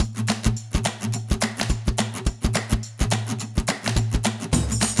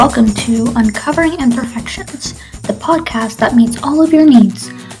Welcome to Uncovering Imperfections, the podcast that meets all of your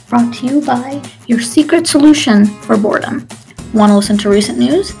needs, brought to you by your secret solution for boredom. Want to listen to recent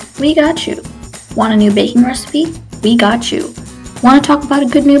news? We got you. Want a new baking recipe? We got you. Want to talk about a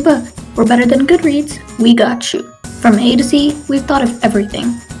good new book? We're better than Goodreads? We got you. From A to Z, we've thought of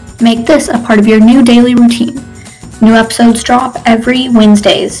everything. Make this a part of your new daily routine. New episodes drop every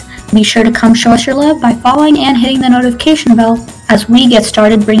Wednesdays. Be sure to come show us your love by following and hitting the notification bell as we get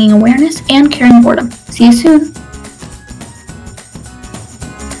started bringing awareness and curing boredom. See you soon.